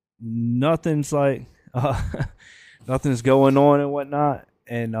 nothing's like, nothing's going on and whatnot,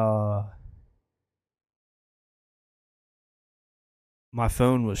 and my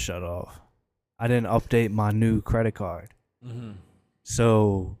phone was shut off. I didn't update my new credit card,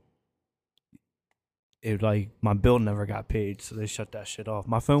 so it like my bill never got paid, so they shut that shit off.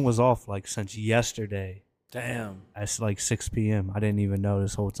 My phone was off like since yesterday. Damn. At like 6 p.m. I didn't even know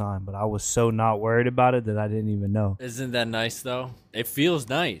this whole time, but I was so not worried about it that I didn't even know. Isn't that nice though? It feels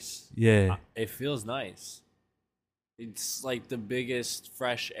nice. Yeah. It feels nice. It's like the biggest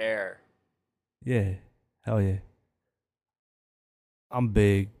fresh air. Yeah. Hell yeah. I'm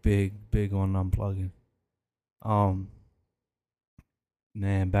big on unplugging.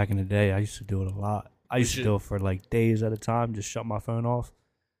 Man, back in the day, I used to do it a lot. I used to do it for like days at a time, just shut my phone off.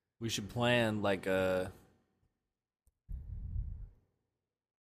 We should plan like a...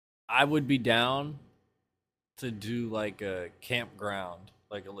 I would be down to do like a campground,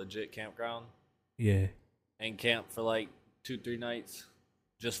 like a legit campground. Yeah. And camp for like 2-3 nights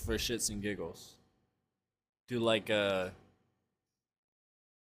just for shits and giggles. Do like a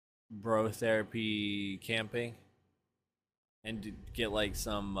bro therapy camping and get like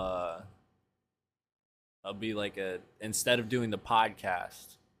some I'll be like instead of doing the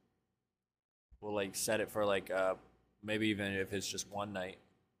podcast, we'll like set it for like maybe even if it's just one night,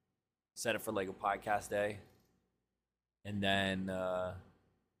 set it for like a podcast day, and then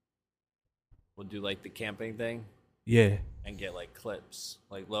we'll do like the camping thing. Yeah. And get like clips,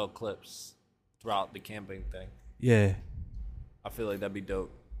 like little clips throughout the camping thing. Yeah. I feel like that'd be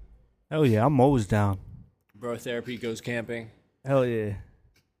dope. Hell yeah, I'm always down. Bro therapy goes camping. Hell yeah.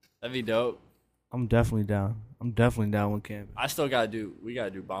 That'd be dope. I'm definitely down. I'm definitely down with camping. We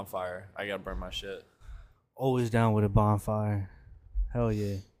gotta do bonfire. I gotta burn my shit. Always down with a bonfire. Hell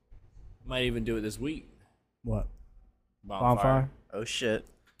yeah. Might even do it this week. What? Bonfire? Oh shit.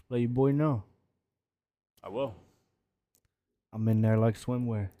 Let your boy know. I will. I'm in there like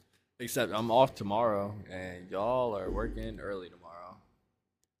swimwear. Except I'm off tomorrow, and y'all are working early tomorrow.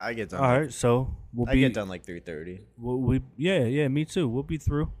 I get done. All right, so I get done like 3:30. Yeah, me too. We'll be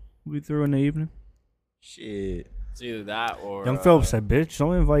through. We'll be through in the evening. Shit. It's either that or Young Phillips said, "Bitch,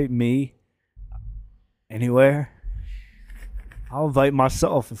 don't invite me anywhere. I'll invite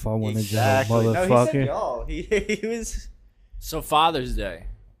myself if I want to join, motherfucker." No, he said y'all. He was. So Father's Day.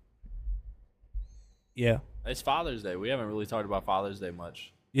 Yeah. It's Father's Day. We haven't really talked about Father's Day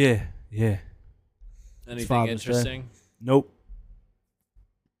much. Yeah. Anything interesting? Nope.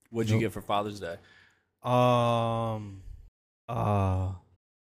 What'd you get for Father's Day?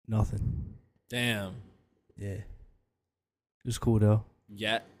 Nothing. Damn. Yeah. It was cool though.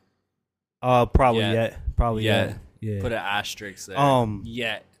 Yet. Probably yet. Probably yet. Yeah. Put an asterisk there.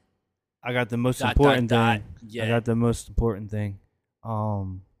 Yet. I got the most important thing. Yet. I got the most important thing.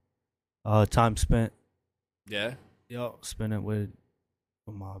 Time spent. Yeah. Yo, spend it with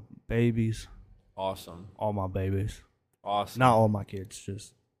my babies. Awesome. All my babies. Awesome. Not all my kids,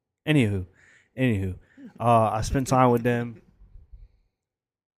 just anywho. I spent time with them.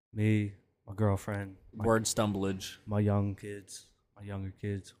 Me, my girlfriend, Word stumblage. my younger kids.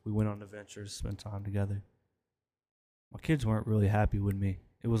 We went on adventures, spent time together. My kids weren't really happy with me.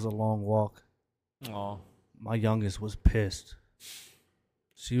 It was a long walk. Oh, My youngest was pissed.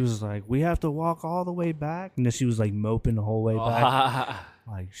 She was like, "We have to walk all the way back," and then she was like moping the whole way back.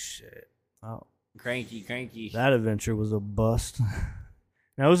 Like shit. Oh, cranky. that adventure was a bust.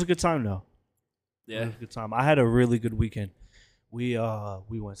 Now it was a good time though. Yeah, It was a good time. I had a really good weekend. We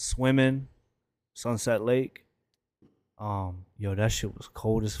went swimming, Sunset Lake. Yo, that shit was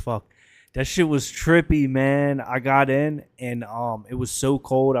cold as fuck. That shit was trippy, man. I got in and it was so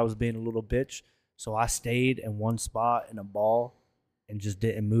cold. I was being a little bitch, so I stayed in one spot in a ball and just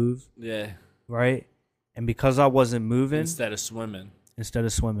didn't move. Yeah. Right. And because I wasn't moving, Instead of swimming,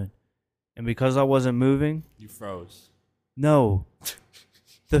 and because I wasn't moving, you froze. no,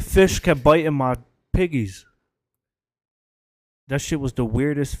 the fish kept biting my piggies. That shit was the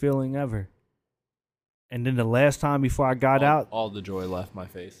weirdest feeling ever. And then the last time before I got out, all the joy left my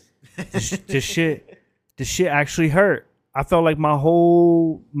face. the shit actually hurt. I felt like my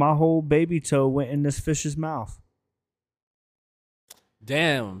whole baby toe went in this fish's mouth.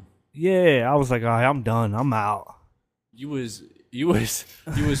 Damn. Yeah, I was like, all right, I'm done. I'm out. You was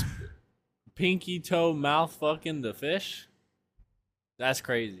pinky toe mouth fucking the fish? That's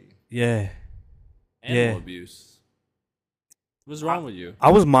crazy. Yeah. Animal abuse. What's wrong with you?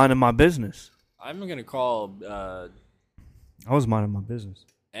 I was minding my business. I'm gonna call I was minding my business.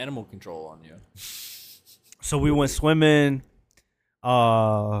 animal control on you. So we went swimming.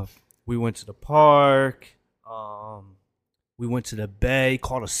 We went to the park. We went to the bay.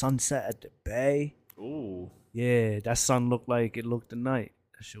 Caught a sunset at the bay. Ooh, Yeah, that sun looked like it looked tonight.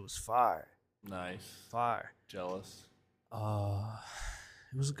 That shit was fire. nice. Fire. Jealous.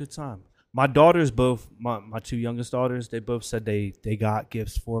 It was a good time. My daughters both, my two youngest daughters, they both said they got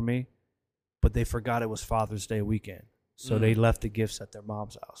gifts for me, but they forgot it was Father's Day weekend. So they left the gifts at their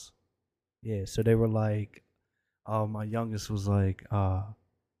mom's house. Yeah, so they were like, my youngest was like,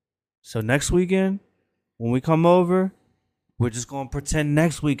 so next weekend, when we come over, we're just going to pretend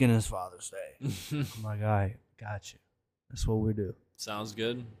next weekend is Father's Day. I'm like, all right, got you. That's what we do. Sounds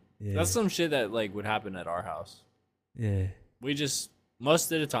good. Yeah. That's some shit that like would happen at our house. Yeah. We just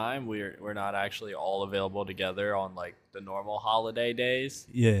most of the time we're not actually all available together on like the normal holiday days.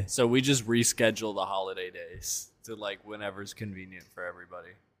 Yeah. So we just reschedule the holiday days to like whenever's convenient for everybody.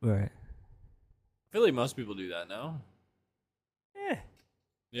 Right. I feel like most people do that, no? Yeah.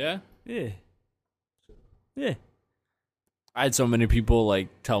 Yeah? Yeah. Yeah. I had so many people like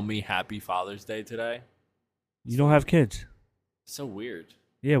tell me happy Father's Day today. You don't have kids. So weird.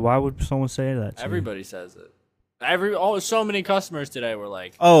 Yeah, why would someone say that to you? Everybody says it. So many customers today were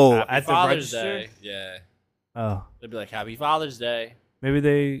like, Oh, happy at the Father's register? Day. Yeah. Oh. They'd be like, happy Father's Day. Maybe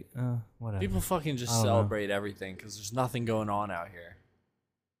they, whatever. People fucking just I don't know. celebrate everything because there's nothing going on out here.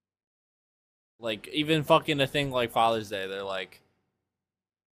 Like, even fucking a thing like Father's Day, they're like,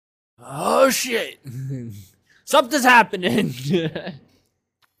 oh shit. Something's happening.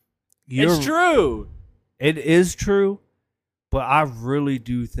 It's true. It is true, but I really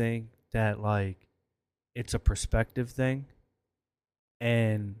do think that, like, it's a perspective thing.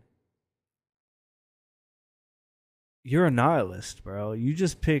 And you're a nihilist, bro. You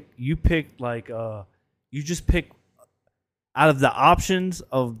pick out of the options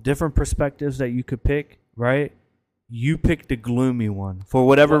of different perspectives that you could pick, right? You pick the gloomy one for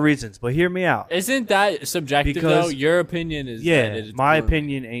whatever reasons. But hear me out. Isn't that subjective, Because- though? Your opinion is Yeah, that it's my gloomy.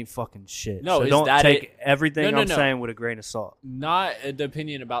 opinion ain't fucking shit. No, so is don't that take it? everything No, I'm no. saying with a grain of salt. Not the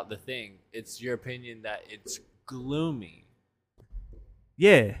opinion about the thing. It's your opinion that it's gloomy.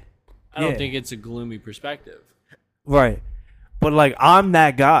 Yeah. I don't Yeah. think it's a gloomy perspective. Right. But like I'm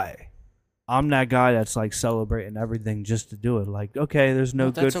that guy. I'm that guy that's like celebrating everything just to do it. Like, okay, there's no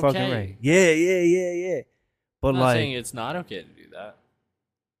Well, good that's fucking okay. rain. Yeah. But I'm not like saying it's not okay to do that.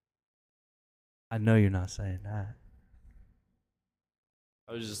 I know you're not saying that.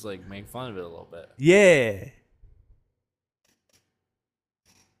 I was just like make fun of it a little bit. Yeah.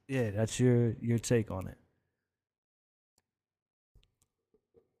 Yeah, that's your take on it.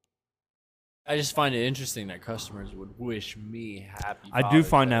 I just find it interesting that customers would wish me happy. I do Father's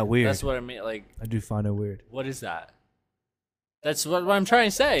find Day. that weird. That's what I mean. Like, I do find it weird. what is that? That's what I'm trying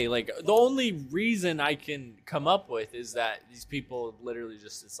to say. Like, the only reason I can come up with is that these people literally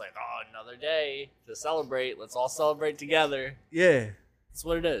just, it's like, oh, another day to celebrate. Let's all celebrate together. Yeah. That's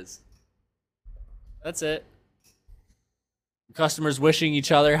what it is. That's it. Customers wishing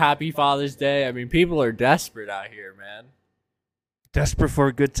each other happy Father's Day. I mean, people are desperate out here, man. Desperate for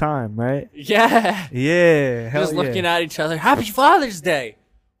a good time, right? Yeah. Yeah. Hell Just yeah. looking at each other. Happy Father's Day.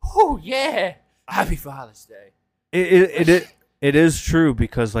 Oh, yeah. Happy Father's Day. It is true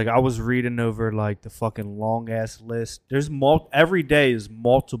because like I was reading over like the fucking long ass list. There's every day is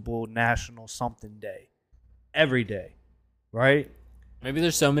multiple national something day. Every day. Right? Maybe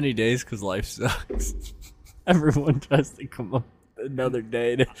there's so many days because life sucks. Everyone tries to come up with another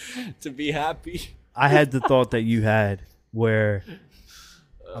day to be happy. I had the thought that you had where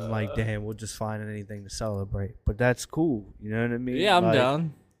I'm like, damn, we'll just find anything to celebrate. But that's cool. You know what I mean? Yeah, I'm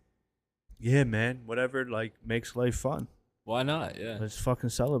down. Yeah, man. Whatever like makes life fun. Why not? Yeah. Let's fucking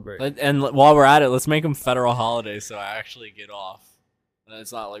celebrate. And while we're at it, let's make them federal holidays so I actually get off. And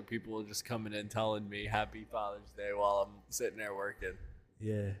it's not like people are just coming in telling me Happy Father's Day while I'm sitting there working.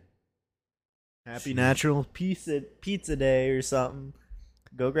 Yeah. Happy Natural Pizza Day or something.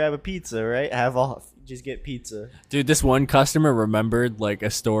 Go grab a pizza, right? Have off. Just get pizza. Dude, this one customer remembered like a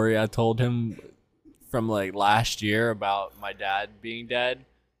story I told him from like last year about my dad being dead.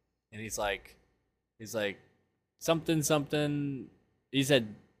 And he's like something. He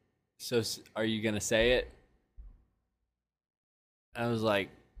said, so are you going to say it? And I was like,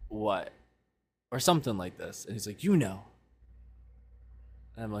 what? Or something like this. And he's like, you know.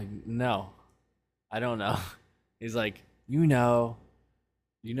 And I'm like, no, I don't know. He's like, you know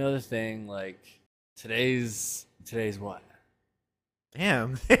the thing, like, today's what?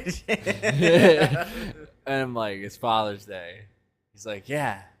 Damn. And I'm like, it's Father's Day. He's like,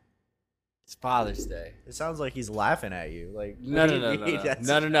 yeah, it's Father's Day. It sounds like he's laughing at you. Like No.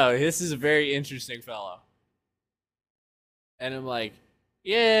 This is a very interesting fellow. And I'm like,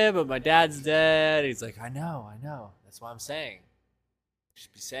 yeah, but my dad's dead. He's like, I know. That's what I'm saying. You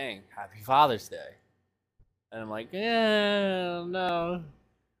should be saying Happy Father's Day. And I'm like, yeah, no.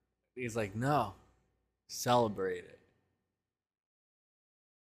 He's like, no, celebrate it.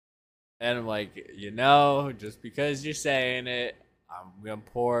 And I'm like, just because you're saying it, I'm going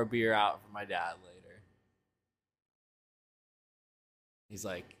to pour a beer out for my dad later. He's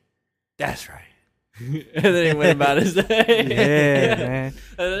like, that's right. And then he went about his day. Yeah, man.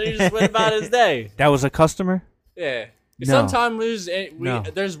 And then he just went about his day. That was a customer? Yeah. No. Sometimes No.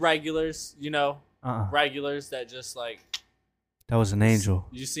 there's regulars, regulars that just like. That was an angel.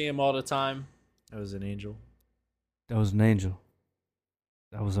 You see him all the time. That was an angel. That was an angel.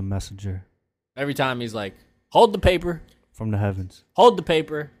 That was a messenger. Every time he's like, hold the paper. From the heavens. Hold the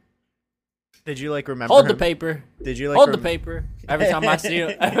paper. Did you like remember Hold him? the paper. Did you like hold the paper? Every time I see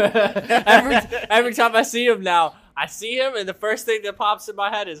him. every time I see him now, I see him and the first thing that pops in my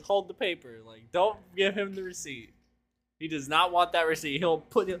head is hold the paper. Like, don't give him the receipt. He does not want that receipt. He'll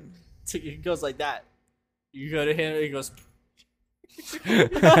put him. He goes like that. You go to him and he goes.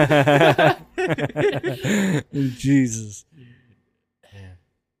 Jesus.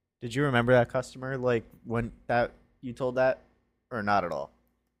 Did you remember that customer? Like when that you told that, or not at all?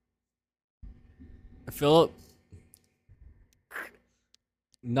 Philip,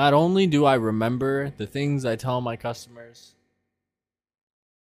 not only do I remember the things I tell my customers,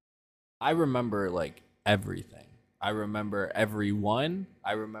 I remember like everything. I remember everyone.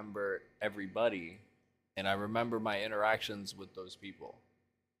 I remember everybody. And I remember my interactions with those people.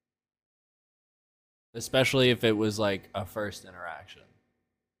 Especially if it was like a first interaction.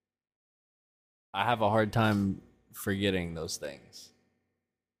 I have a hard time forgetting those things.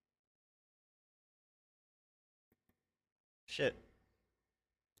 Shit.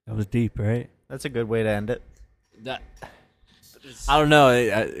 That was deep, right? That's a good way to end it. I don't know.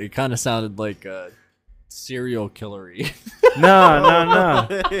 It kind of sounded like a serial killery. No.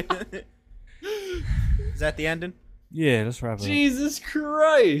 Is that the ending? Yeah, let's wrap it up. Jesus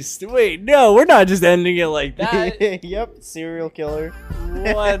Christ. Wait, no, we're not just ending it like that. Yep, serial killer.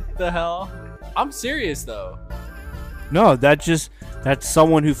 What the hell? I'm serious, though. No, that's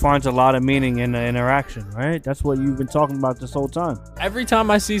someone who finds a lot of meaning in the interaction, right? That's what you've been talking about this whole time. Every time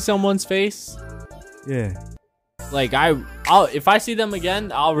I see someone's face, Yeah. like I'll if I see them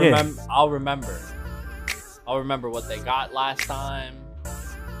again, I'll remember. Yeah. I'll remember. I'll remember what they got last time.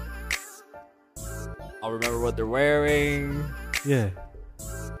 I'll remember what they're wearing. Yeah.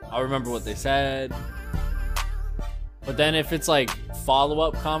 I'll remember what they said. But then if it's like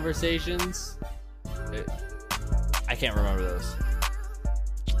follow-up conversations, I can't remember those.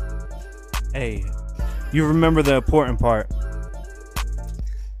 Hey, you remember the important part.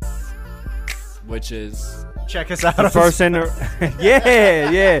 Which is Check us out. The first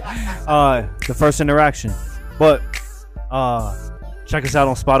the first interaction. But check us out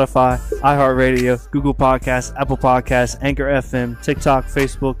on Spotify, iHeartRadio, Google Podcasts, Apple Podcasts, Anchor FM, TikTok,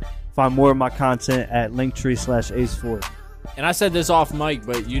 Facebook. Find more of my content at linktree/Ace4. And I said this off mic,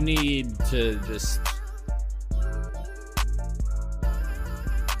 but you need to just,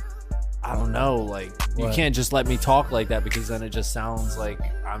 I don't know, like, you can't just let me talk like that, because then it just sounds like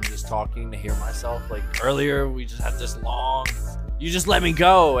I'm just talking to hear myself. Like earlier, we just had this long, you just let me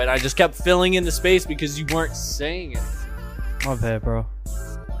go, and I just kept filling in the space because you weren't saying it. My bad, bro.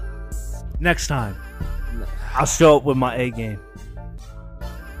 Next time, I'll show up with my A game.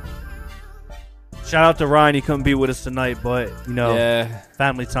 Shout out to Ryan. He couldn't be with us tonight, but, you know,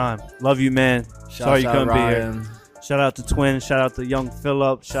 family time. Love you, man. Sorry you couldn't be here. Shout out to Twin. Shout out to Young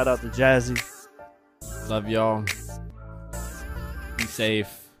Phillip. Shout out to Jazzy. Love y'all. Be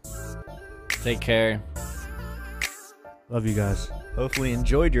safe. Take care. Love you guys. Hopefully you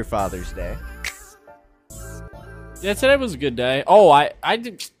enjoyed your Father's Day. Yeah, today was a good day. Oh, I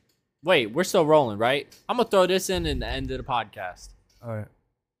did. Wait, we're still rolling, right? I'm gonna throw this in the end of the podcast. All right.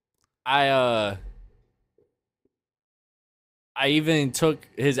 I even took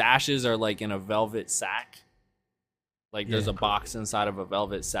his ashes are like in a velvet sack. Like there's a box inside of a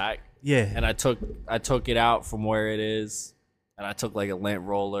velvet sack. Yeah. And I took it out from where it is, and I took like a lint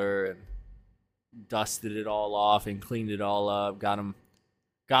roller and dusted it all off and cleaned it all up. Got him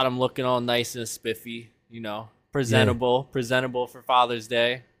looking all nice and spiffy, you know, presentable for Father's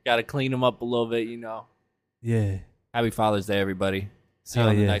Day. Got to clean him up a little bit, you know. Yeah. Happy Father's Day, everybody. See you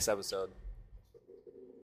on the next episode.